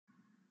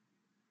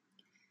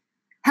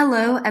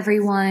Hello,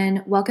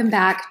 everyone. Welcome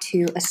back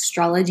to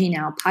Astrology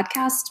Now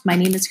podcast. My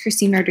name is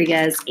Christine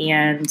Rodriguez,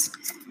 and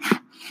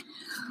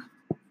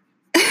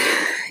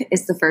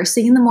it's the first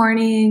thing in the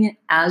morning,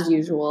 as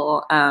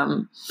usual.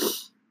 I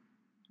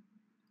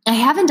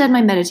haven't done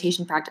my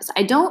meditation practice.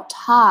 I don't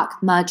talk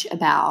much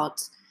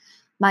about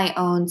my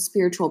own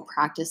spiritual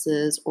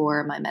practices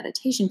or my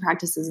meditation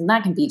practices, and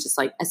that can be just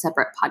like a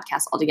separate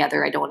podcast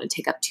altogether. I don't want to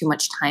take up too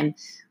much time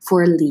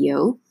for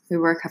Leo,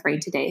 who we're covering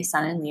today,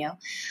 Sun in Leo.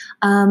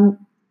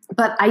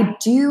 But I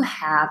do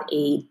have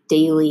a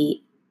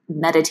daily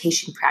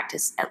meditation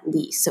practice at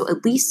least. So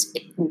at least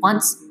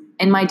once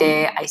in my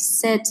day, I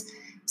sit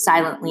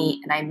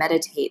silently and I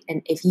meditate.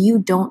 And if you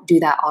don't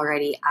do that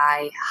already,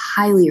 I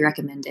highly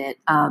recommend it.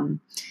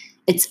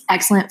 It's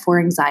excellent for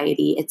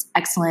anxiety. It's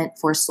excellent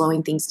for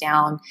slowing things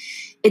down.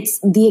 It's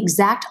the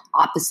exact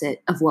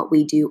opposite of what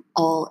we do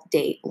all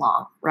day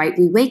long, right?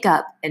 We wake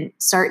up and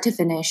start to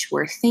finish,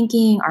 we're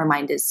thinking, our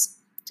mind is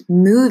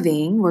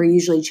moving. We're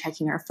usually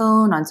checking our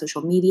phone, on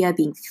social media,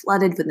 being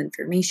flooded with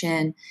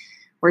information.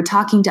 We're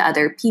talking to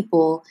other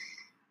people.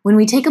 When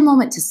we take a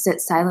moment to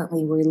sit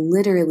silently, we're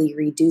literally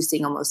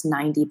reducing almost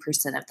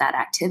 90% of that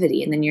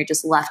activity. And then you're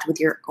just left with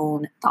your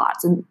own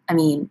thoughts. And I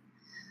mean,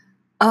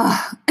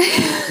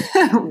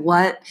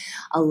 what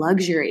a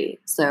luxury.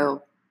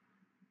 So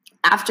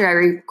after I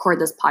record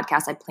this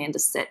podcast, I plan to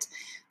sit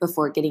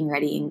before getting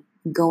ready and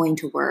going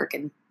to work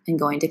and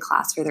going to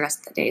class for the rest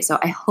of the day. So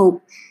I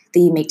hope that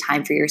you make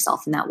time for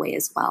yourself in that way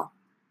as well.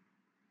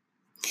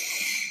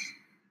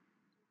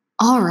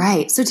 All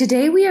right. So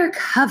today we are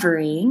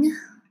covering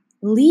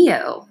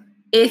Leo.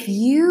 If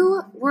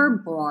you were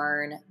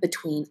born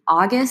between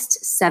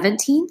August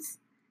 17th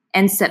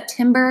and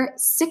September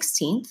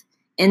 16th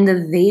in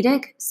the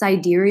Vedic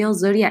sidereal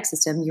zodiac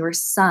system, your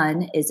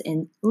sun is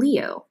in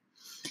Leo.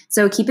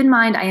 So keep in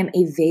mind, I am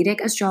a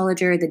Vedic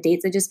astrologer. The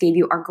dates I just gave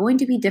you are going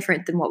to be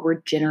different than what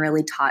we're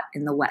generally taught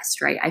in the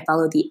West, right? I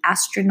follow the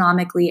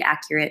astronomically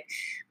accurate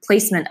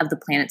placement of the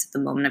planets at the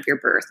moment of your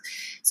birth.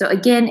 So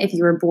again, if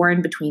you were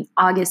born between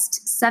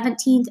August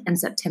 17th and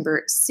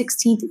September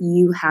 16th,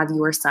 you have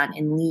your sun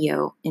in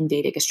Leo in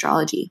Vedic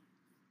astrology.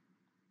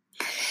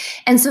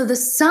 And so the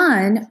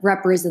sun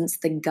represents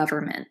the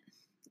government.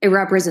 It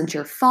represents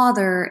your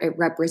father. It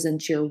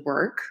represents your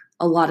work.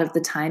 A lot of the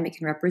time, it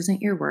can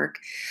represent your work.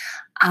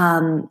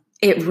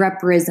 It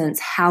represents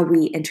how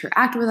we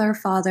interact with our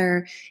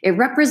father. It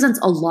represents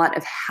a lot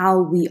of how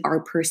we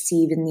are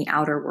perceived in the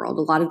outer world,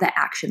 a lot of the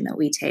action that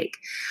we take.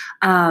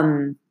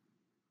 Now,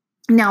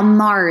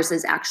 Mars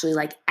is actually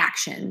like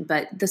action,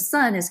 but the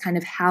sun is kind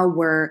of how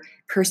we're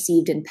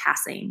perceived in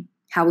passing,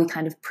 how we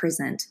kind of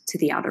present to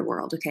the outer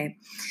world, okay?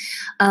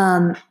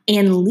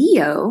 And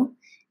Leo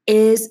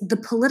is the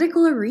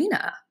political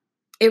arena.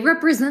 It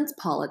represents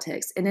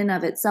politics in and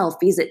of itself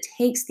because it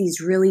takes these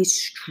really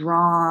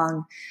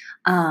strong,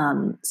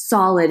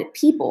 solid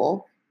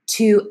people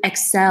to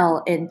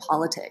excel in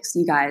politics.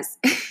 You guys,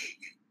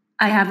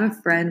 I have a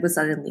friend with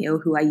Sun in Leo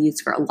who I use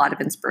for a lot of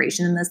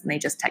inspiration in this, and they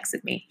just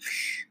texted me.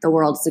 The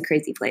world is a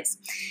crazy place.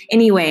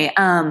 Anyway,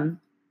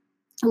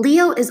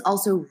 Leo is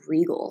also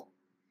regal.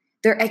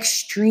 They're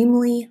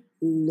extremely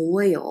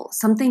loyal.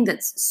 Something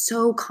that's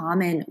so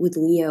common with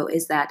Leo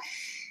is that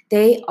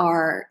they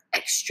are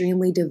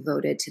extremely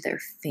devoted to their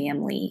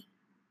family.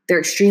 They're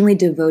extremely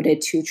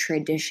devoted to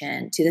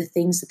tradition, to the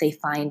things that they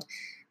find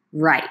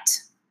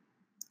right.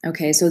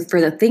 Okay, so for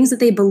the things that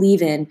they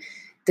believe in,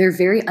 they're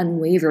very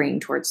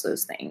unwavering towards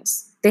those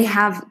things. They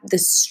have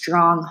this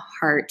strong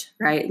heart,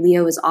 right?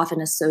 Leo is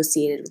often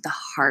associated with the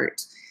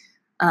heart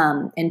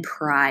and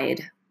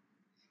pride.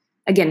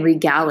 Again,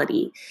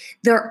 regality.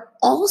 They're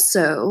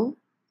also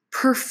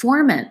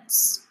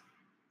performance.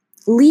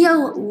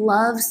 Leo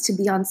loves to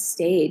be on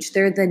stage.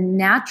 They're the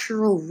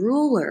natural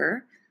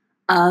ruler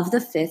of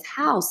the fifth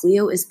house.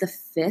 Leo is the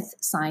fifth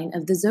sign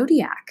of the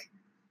zodiac.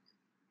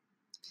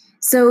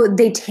 So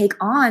they take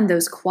on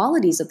those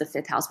qualities of the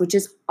fifth house, which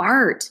is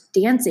art,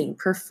 dancing,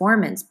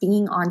 performance,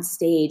 being on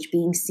stage,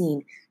 being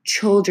seen,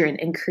 children,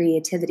 and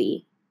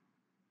creativity.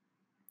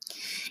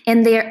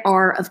 And they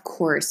are, of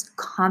course,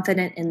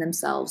 confident in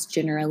themselves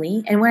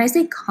generally. And when I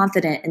say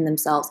confident in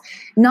themselves,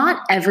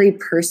 not every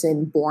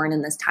person born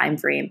in this time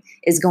frame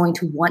is going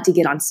to want to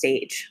get on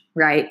stage,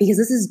 right? Because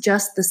this is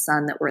just the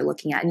sun that we're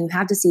looking at, and you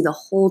have to see the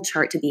whole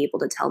chart to be able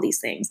to tell these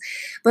things.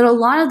 But a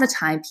lot of the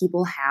time,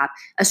 people have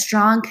a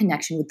strong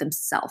connection with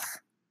themselves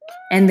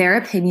and their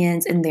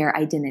opinions and their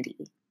identity.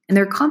 And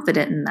they're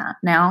confident in that.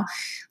 Now,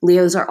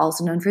 Leos are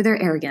also known for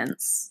their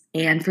arrogance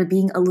and for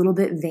being a little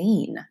bit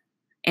vain,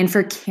 and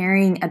for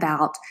caring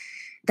about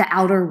the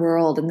outer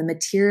world and the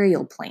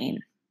material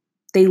plane.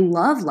 They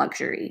love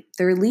luxury.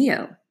 They're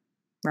Leo,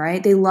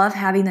 right? They love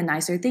having the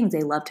nicer things. They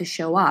love to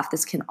show off.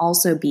 This can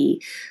also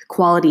be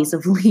qualities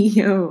of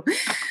Leo.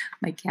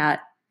 My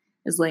cat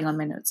is laying on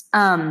my notes.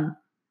 And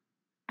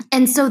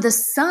so the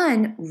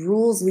sun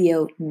rules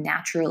Leo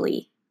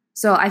naturally.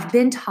 So I've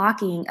been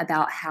talking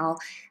about how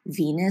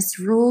Venus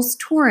rules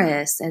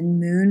Taurus and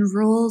Moon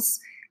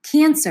rules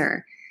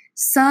Cancer.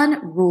 Sun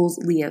rules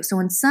Leo. So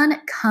when Sun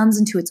comes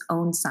into its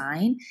own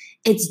sign,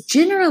 it's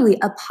generally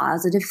a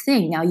positive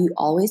thing. Now, you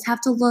always have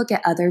to look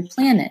at other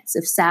planets.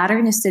 If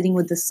Saturn is sitting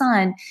with the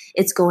Sun,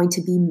 it's going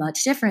to be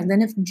much different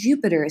than if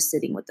Jupiter is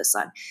sitting with the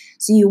Sun.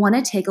 So you want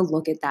to take a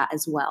look at that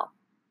as well.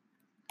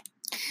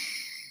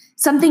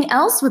 Something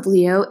else with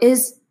Leo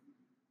is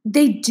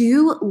they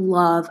do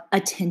love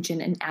attention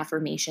and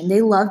affirmation.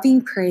 They love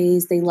being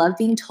praised. They love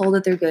being told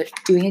that they're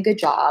doing a good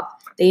job.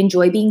 They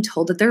enjoy being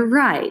told that they're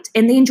right,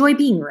 and they enjoy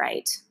being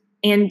right.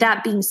 And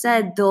that being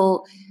said,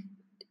 they'll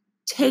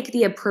take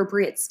the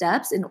appropriate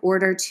steps in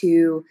order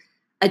to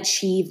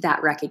achieve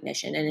that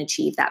recognition and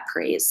achieve that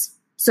praise.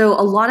 So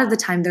a lot of the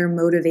time, they're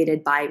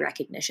motivated by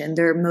recognition.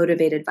 They're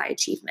motivated by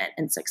achievement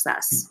and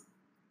success.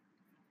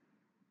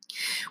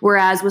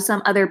 Whereas with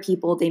some other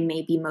people, they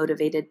may be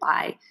motivated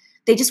by,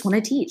 they just want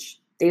to teach.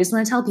 They just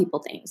want to tell people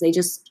things. They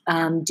just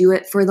do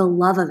it for the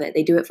love of it.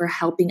 They do it for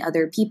helping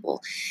other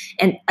people.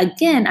 And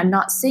again, I'm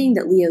not saying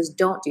that Leos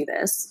don't do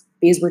this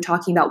because we're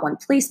talking about one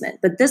placement,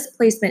 but this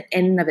placement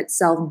in and of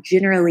itself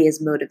generally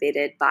is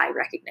motivated by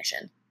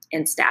recognition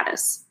and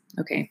status.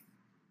 Okay.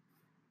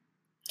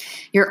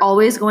 You're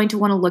always going to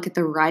want to look at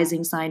the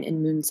rising sign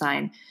and moon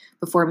sign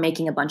before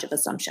making a bunch of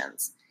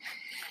assumptions.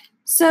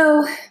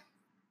 So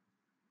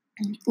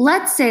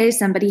let's say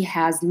somebody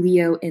has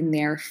Leo in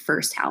their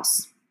first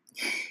house.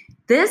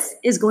 This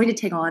is going to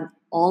take on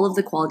all of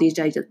the qualities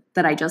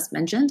that I just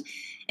mentioned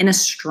in a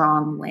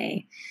strong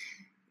way.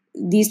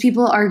 These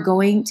people are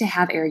going to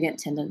have arrogant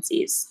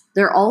tendencies.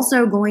 They're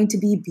also going to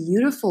be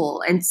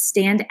beautiful and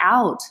stand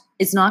out.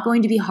 It's not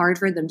going to be hard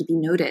for them to be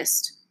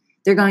noticed.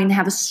 They're going to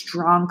have a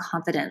strong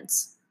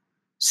confidence,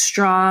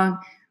 strong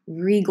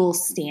regal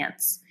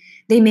stance.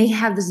 They may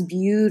have this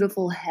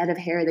beautiful head of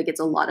hair that gets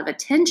a lot of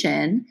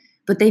attention,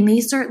 but they may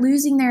start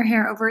losing their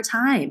hair over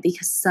time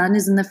because Sun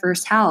is in the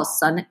first house.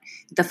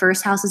 The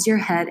first house is your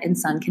head, and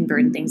Sun can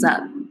burn things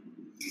up.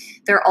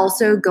 They're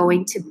also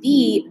going to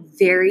be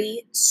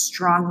very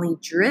strongly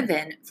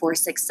driven for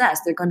success.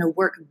 They're going to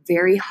work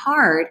very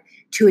hard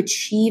to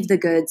achieve the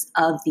goods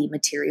of the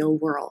material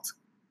world.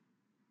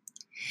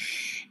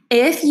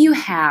 If you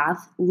have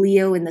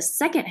Leo in the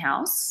second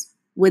house,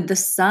 with the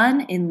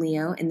Sun in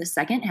Leo in the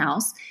second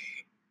house,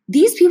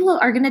 these people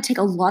are going to take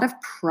a lot of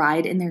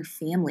pride in their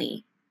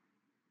family.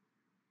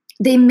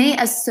 They may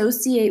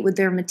associate with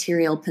their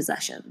material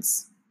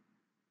possessions,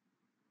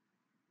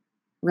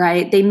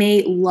 right? They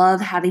may love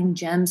having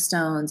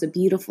gemstones, a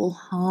beautiful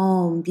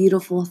home,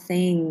 beautiful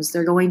things.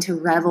 They're going to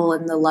revel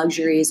in the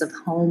luxuries of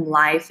home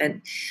life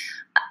and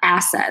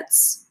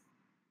assets.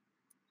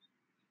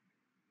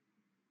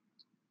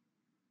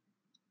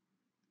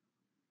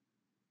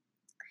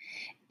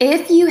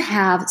 If you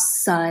have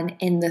Sun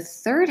in the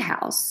third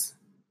house,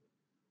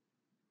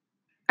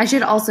 I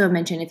should also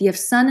mention, if you have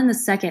Sun in the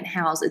second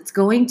house, it's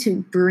going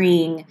to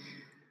bring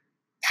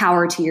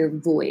power to your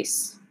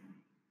voice.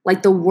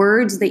 Like the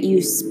words that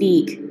you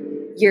speak,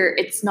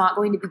 it's not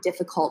going to be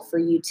difficult for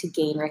you to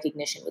gain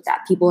recognition with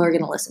that. People are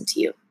going to listen to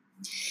you.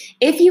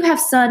 If you have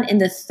Sun in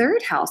the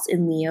third house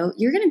in Leo,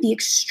 you're going to be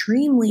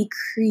extremely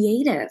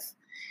creative.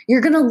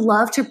 You're going to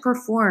love to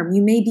perform.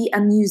 You may be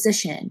a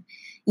musician.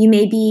 You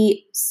may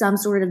be some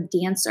sort of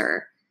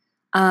dancer.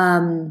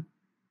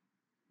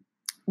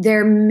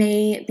 There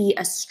may be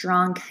a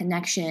strong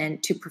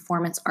connection to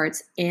performance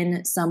arts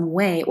in some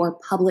way or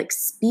public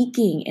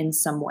speaking in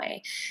some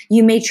way.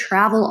 You may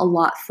travel a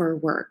lot for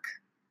work.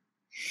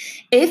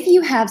 If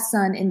you have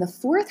Sun in the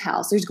fourth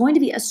house, there's going to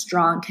be a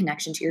strong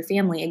connection to your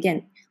family.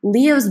 Again,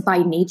 Leos by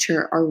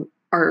nature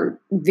are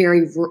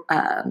very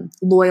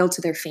loyal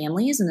to their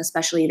families and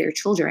especially their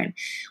children.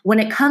 When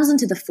it comes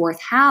into the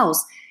fourth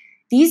house,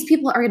 these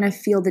people are going to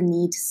feel the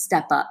need to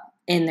step up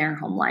in their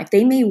home life.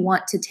 They may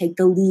want to take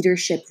the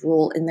leadership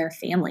role in their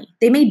family.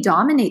 They may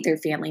dominate their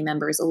family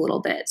members a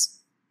little bit.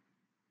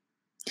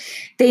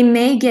 They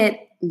may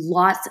get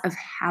lots of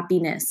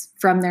happiness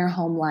from their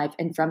home life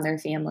and from their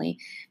family,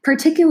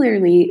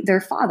 particularly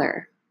their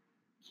father.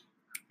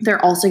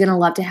 They're also going to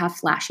love to have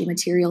flashy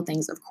material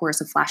things, of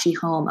course, a flashy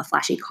home, a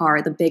flashy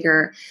car, the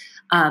bigger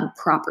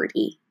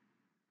property.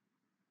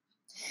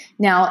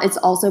 Now, it's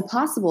also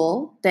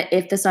possible that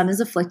if the Sun is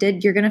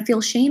afflicted, you're going to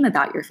feel shame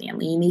about your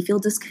family. You may feel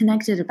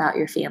disconnected about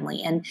your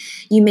family, and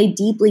you may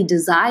deeply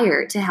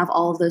desire to have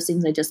all of those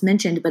things I just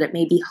mentioned, but it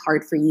may be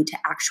hard for you to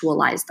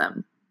actualize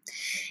them.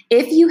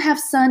 If you have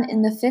Sun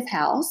in the fifth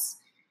house,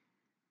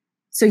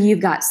 so you've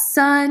got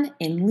Sun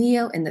in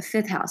Leo in the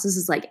fifth house. This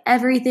is like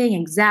everything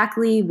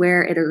exactly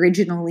where it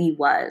originally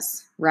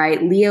was,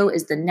 right? Leo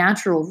is the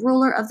natural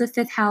ruler of the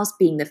fifth house,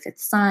 being the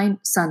fifth sign.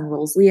 Sun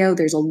rules Leo.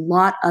 There's a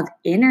lot of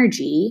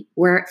energy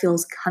where it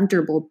feels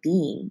comfortable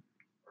being.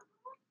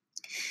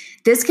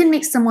 This can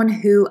make someone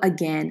who,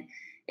 again,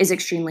 is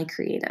extremely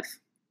creative.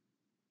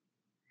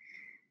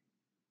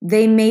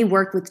 They may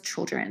work with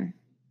children.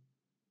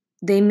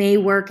 They may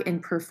work in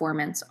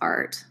performance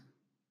art.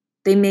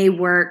 They may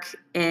work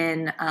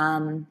in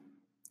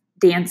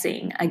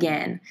dancing,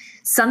 again,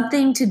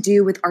 something to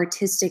do with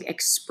artistic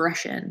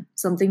expression,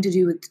 something to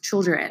do with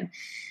children.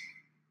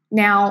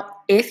 Now,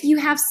 if you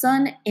have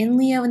Sun in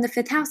Leo in the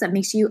 5th house, that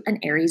makes you an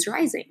Aries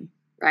rising,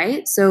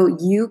 right? So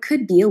you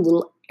could be a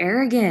little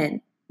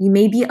arrogant. You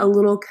may be a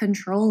little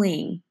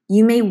controlling.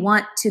 You may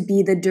want to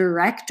be the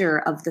director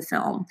of the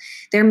film.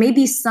 There may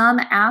be some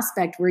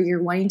aspect where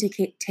you're wanting to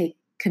take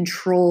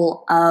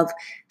control of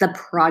the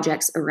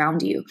projects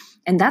around you.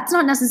 And that's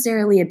not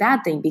necessarily a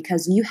bad thing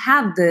because you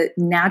have the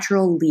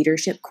natural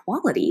leadership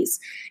qualities.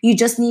 You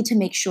just need to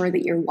make sure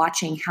that you're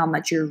watching how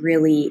much you're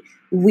really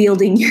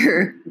wielding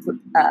your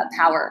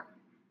power.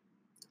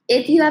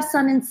 If you have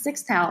Sun in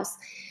 6th house,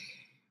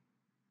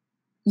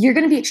 you're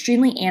going to be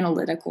extremely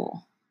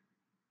analytical.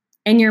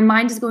 And your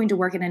mind is going to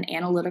work in an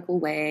analytical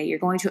way. You're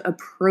going to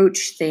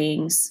approach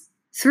things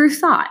through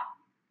thought.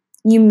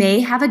 You may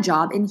have a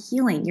job in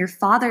healing. Your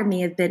father may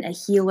have been a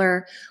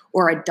healer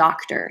or a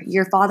doctor.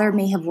 Your father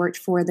may have worked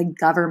for the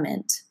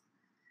government.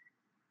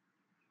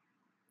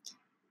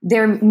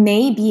 There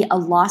may be a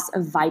loss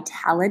of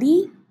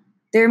vitality.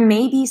 There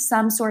may be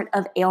some sort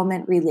of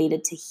ailment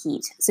related to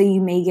heat. So you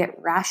may get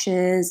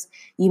rashes.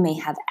 You may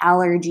have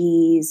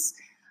allergies.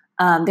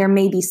 There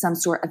may be some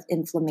sort of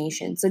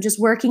inflammation. So just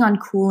working on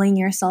cooling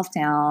yourself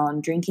down,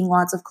 drinking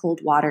lots of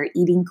cold water,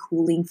 eating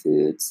cooling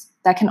foods,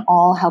 that can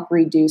all help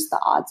reduce the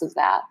odds of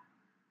that.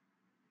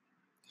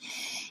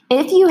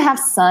 If you have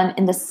Sun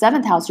in the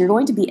 7th house, you're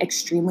going to be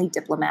extremely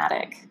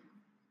diplomatic.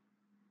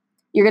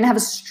 You're going to have a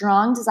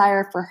strong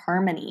desire for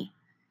harmony.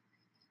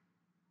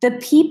 The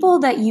people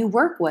that you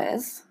work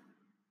with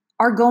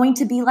are going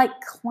to be like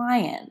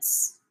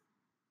clients,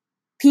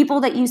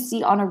 people that you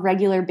see on a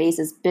regular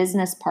basis,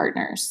 business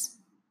partners.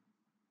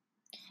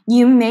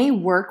 You may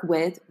work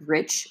with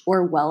rich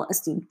or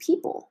well-esteemed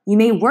people. You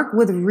may work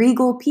with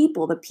regal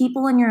people, the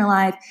people in your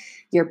life,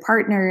 your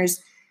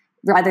partners,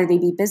 whether they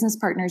be business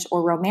partners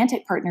or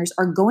romantic partners,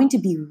 are going to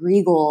be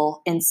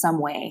regal in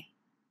some way.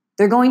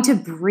 They're going to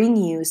bring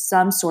you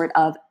some sort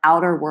of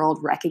outer world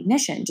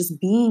recognition. Just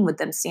being with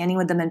them, standing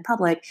with them in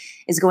public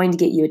is going to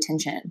get you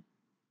attention.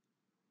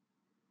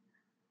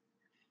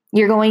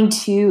 You're going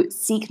to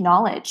seek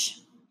knowledge.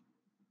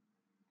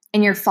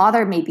 And your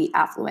father may be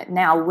affluent.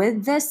 Now,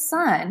 with this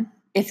Sun,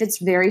 if it's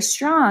very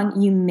strong,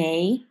 you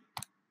may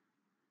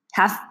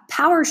have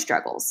power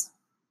struggles.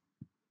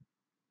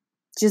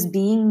 Just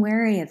being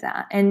wary of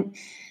that. And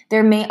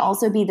there may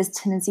also be this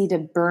tendency to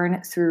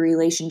burn through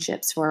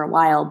relationships for a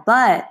while.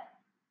 But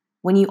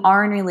when you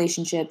are in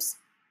relationships,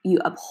 you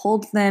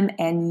uphold them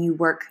and you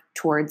work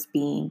towards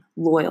being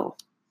loyal.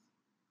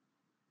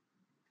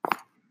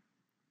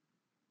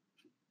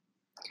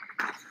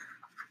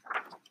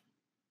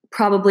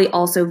 Probably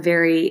also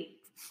very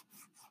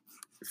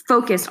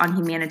focused on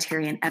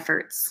humanitarian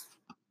efforts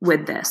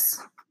with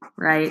this,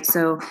 right?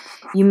 So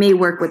you may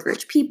work with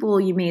rich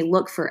people, you may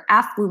look for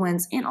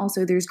affluence, and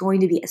also there's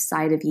going to be a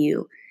side of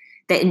you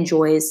that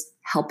enjoys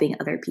helping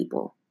other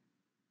people.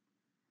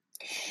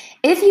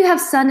 If you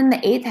have Sun in the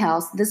 8th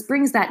house, this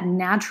brings that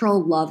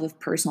natural love of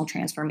personal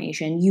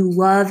transformation. You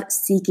love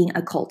seeking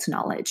occult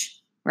knowledge,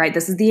 right?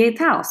 This is the 8th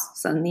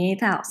house, Sun in the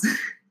 8th house.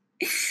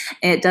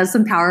 It does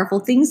some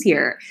powerful things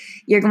here.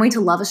 You're going to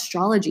love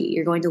astrology.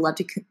 You're going to love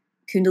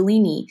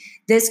Kundalini.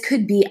 This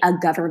could be a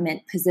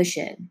government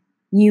position.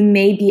 You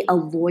may be a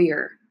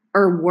lawyer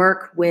or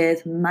work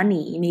with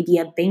money. You may be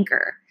a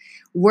banker,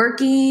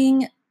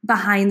 working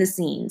behind the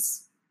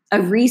scenes,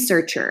 a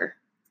researcher,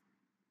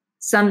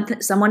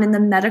 someone in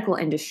the medical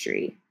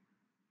industry.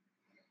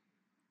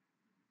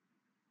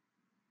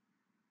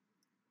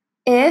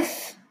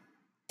 If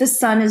the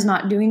Sun is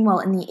not doing well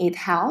in the 8th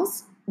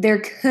house, there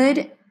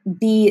could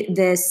be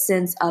this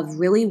sense of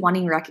really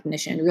wanting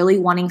recognition, really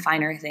wanting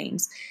finer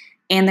things,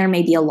 and there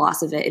may be a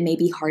loss of it. It may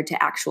be hard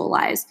to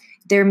actualize.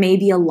 There may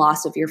be a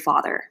loss of your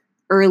father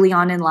early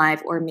on in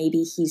life, or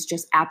maybe he's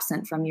just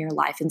absent from your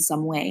life in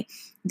some way.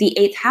 The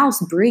 8th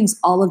house brings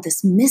all of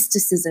this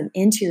mysticism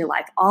into your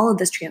life, all of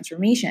this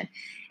transformation.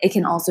 It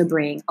can also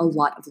bring a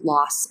lot of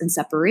loss and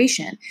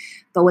separation.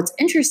 But what's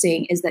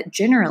interesting is that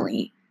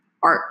generally,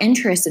 our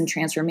interest in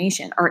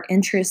transformation, our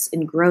interest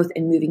in growth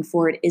and moving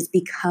forward is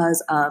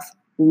because of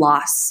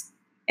loss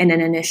and an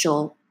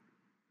initial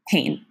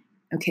pain.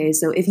 Okay,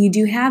 so if you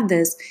do have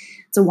this,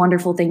 it's a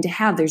wonderful thing to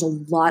have. There's a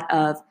lot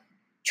of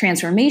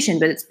transformation,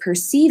 but it's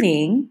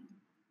perceiving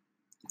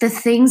the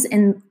things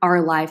in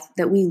our life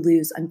that we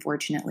lose,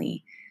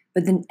 unfortunately,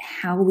 but then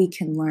how we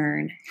can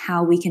learn,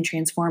 how we can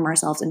transform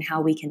ourselves, and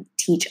how we can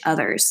teach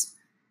others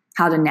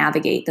how to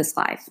navigate this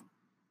life.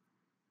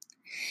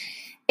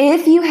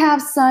 If you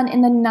have Sun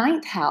in the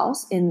 9th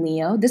house in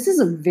Leo, this is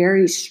a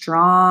very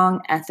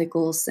strong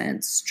ethical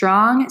sense,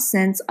 strong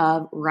sense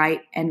of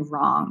right and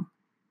wrong.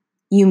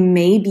 You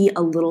may be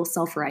a little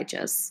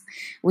self-righteous.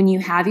 When you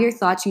have your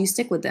thoughts, you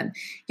stick with them.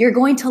 You're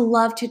going to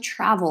love to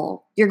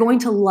travel. You're going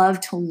to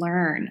love to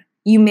learn.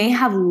 You may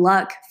have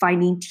luck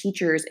finding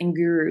teachers and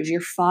gurus.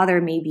 Your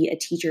father may be a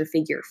teacher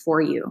figure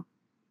for you.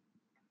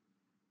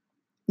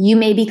 You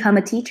may become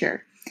a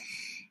teacher.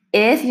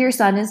 If your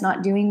Sun is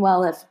not doing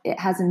well, if it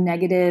has a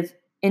negative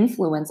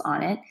influence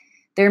on it,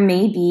 There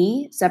may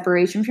be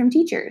separation from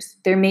teachers.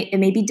 It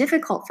may be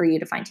difficult for you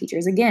to find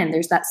teachers. Again,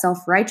 there's that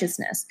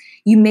self-righteousness.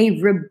 You may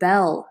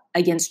rebel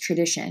against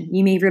tradition.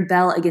 You may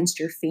rebel against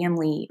your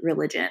family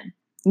religion.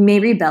 You may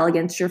rebel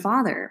against your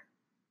father.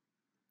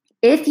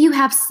 If you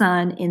have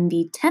Sun in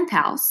the 10th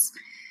house,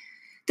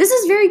 this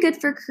is very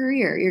good for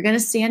career. You're going to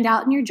stand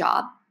out in your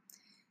job.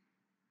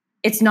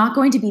 It's not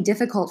going to be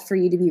difficult for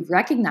you to be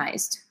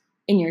recognized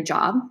in your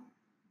job.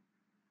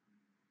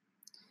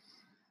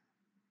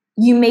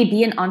 You may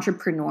be an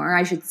entrepreneur,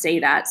 I should say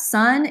that.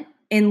 Sun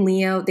in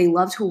Leo, they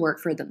love to work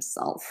for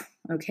themselves,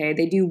 okay?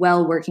 They do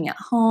well working at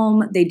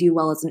home. They do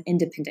well as an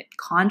independent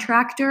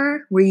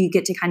contractor where you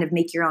get to kind of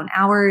make your own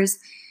hours.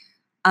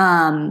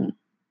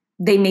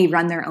 They may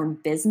run their own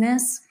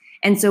business.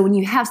 And so when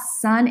you have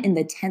Sun in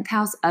the 10th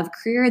house of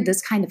career,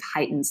 this kind of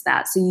heightens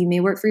that. So you may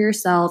work for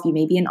yourself. You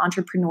may be an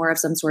entrepreneur of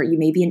some sort. You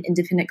may be an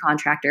independent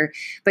contractor,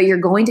 but you're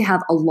going to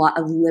have a lot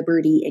of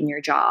liberty in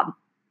your job.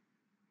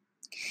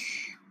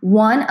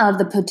 One of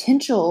the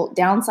potential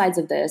downsides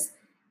of this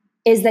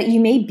is that you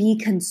may be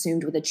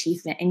consumed with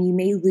achievement and you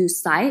may lose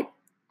sight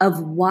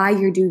of why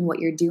you're doing what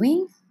you're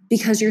doing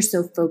because you're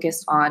so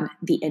focused on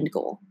the end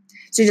goal.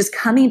 So just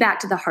coming back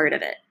to the heart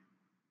of it,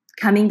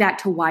 coming back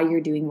to why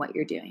you're doing what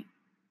you're doing.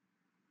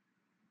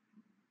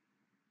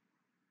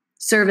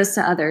 Service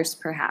to others,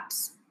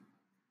 perhaps.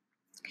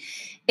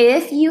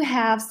 If you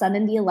have Sun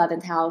in the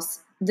 11th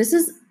house, this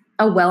is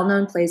a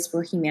well-known place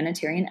for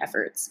humanitarian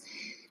efforts.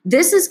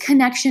 This is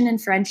connection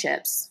and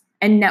friendships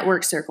and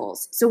network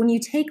circles. So when you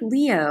take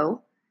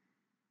Leo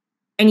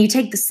and you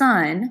take the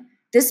Sun,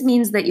 this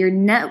means that your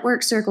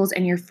network circles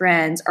and your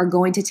friends are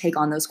going to take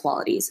on those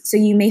qualities. So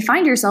you may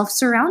find yourself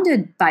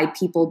surrounded by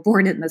people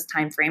born in this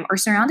time frame or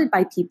surrounded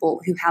by people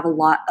who have a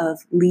lot of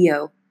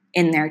Leo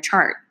in their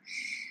chart.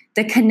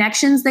 The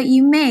connections that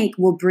you make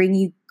will bring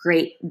you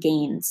great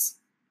gains.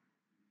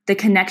 The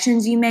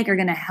connections you make are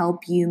going to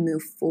help you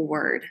move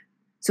forward.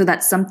 So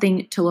that's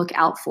something to look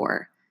out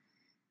for.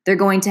 They're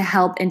going to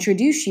help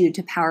introduce you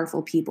to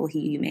powerful people who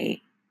you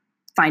may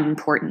find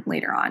important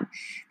later on.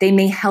 They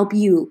may help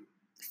you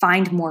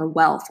find more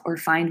wealth or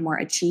find more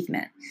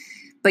achievement.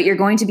 But you're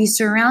going to be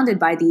surrounded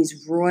by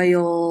these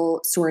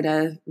royal, sort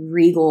of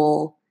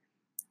regal,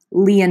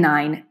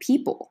 leonine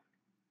people.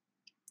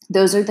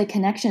 Those are the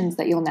connections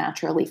that you'll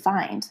naturally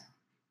find.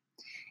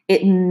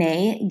 It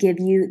may give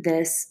you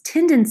this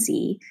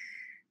tendency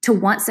to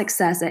want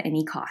success at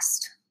any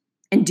cost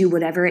and do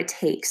whatever it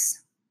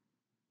takes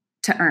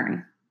to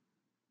earn.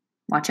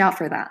 Watch out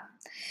for that.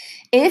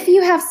 If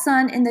you have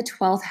Sun in the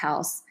 12th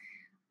house,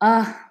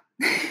 I've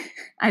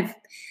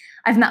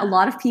met a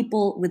lot of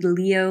people with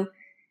Leo,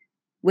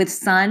 with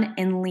Sun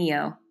in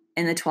Leo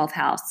in the 12th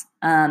house.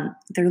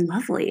 They're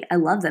lovely. I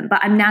love them.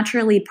 But I'm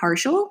naturally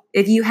partial.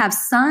 If you have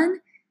Sun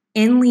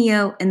in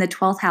Leo in the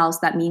 12th house,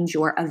 that means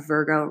you're a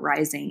Virgo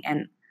rising.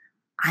 And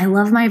I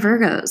love my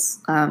Virgos.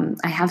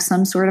 I have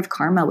some sort of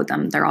karma with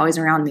them. They're always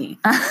around me.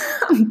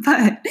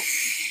 But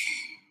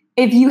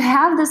if you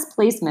have this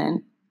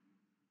placement,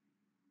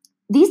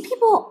 these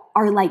people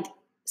are like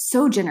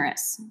so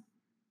generous.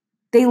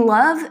 They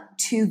love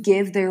to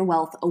give their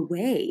wealth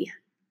away.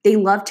 They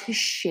love to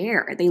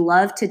share. They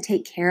love to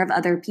take care of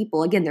other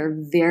people. Again, they're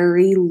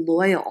very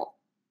loyal.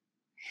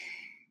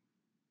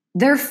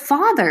 Their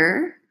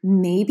father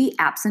may be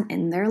absent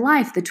in their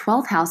life. The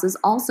 12th house is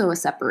also a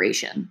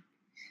separation.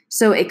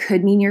 So it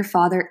could mean your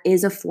father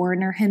is a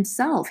foreigner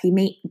himself. He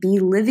may be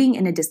living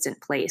in a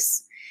distant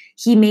place.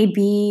 He may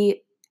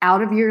be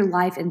out of your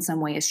life in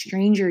some way, a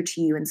stranger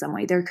to you in some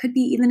way. There could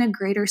be even a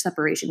greater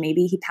separation.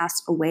 Maybe he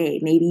passed away.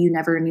 Maybe you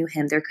never knew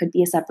him. There could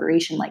be a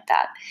separation like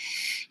that.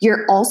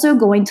 You're also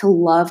going to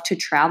love to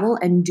travel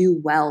and do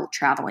well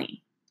traveling.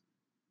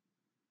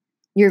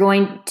 You're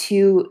going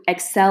to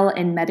excel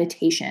in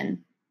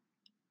meditation.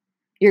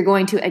 You're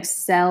going to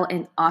excel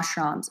in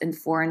ashrams in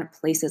foreign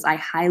places. I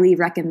highly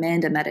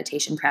recommend a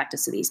meditation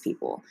practice to these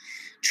people.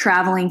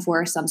 Traveling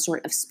for some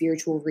sort of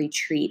spiritual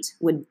retreat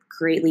would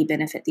greatly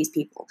benefit these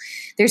people.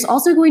 There's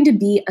also going to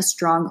be a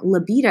strong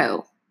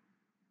libido,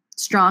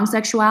 strong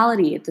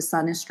sexuality if the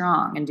Sun is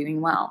strong and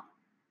doing well.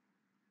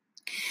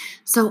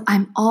 So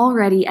I'm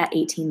already at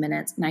 18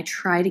 minutes and I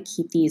try to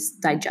keep these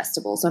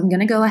digestible. So I'm going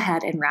to go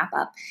ahead and wrap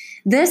up.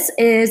 This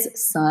is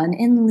Sun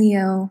in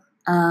Leo.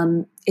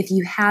 If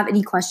you have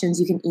any questions,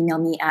 you can email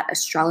me at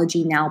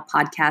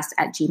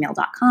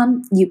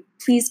astrologynowpodcast@gmail.com. You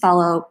please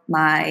follow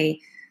my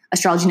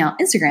Astrology Now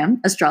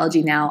Instagram,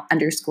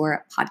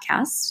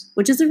 astrologynow_podcast,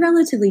 which is a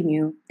relatively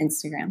new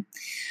Instagram.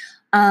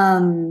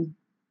 And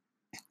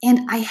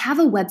I have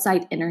a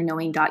website,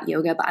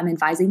 innerknowing.yoga, but I'm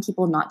advising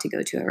people not to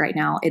go to it right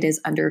now. It is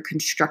under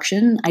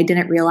construction. I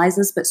didn't realize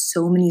this, but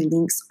so many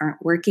links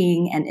aren't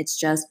working and it's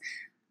just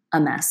a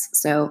mess.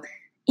 So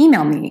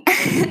email me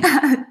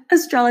at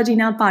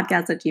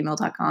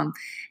astrologynowpodcast@gmail.com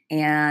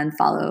and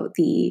follow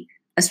the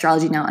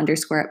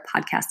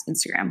astrologynow_podcast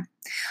Instagram.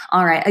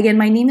 All right. Again,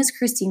 my name is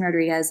Christine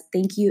Rodriguez.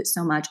 Thank you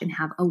so much and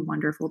have a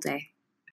wonderful day.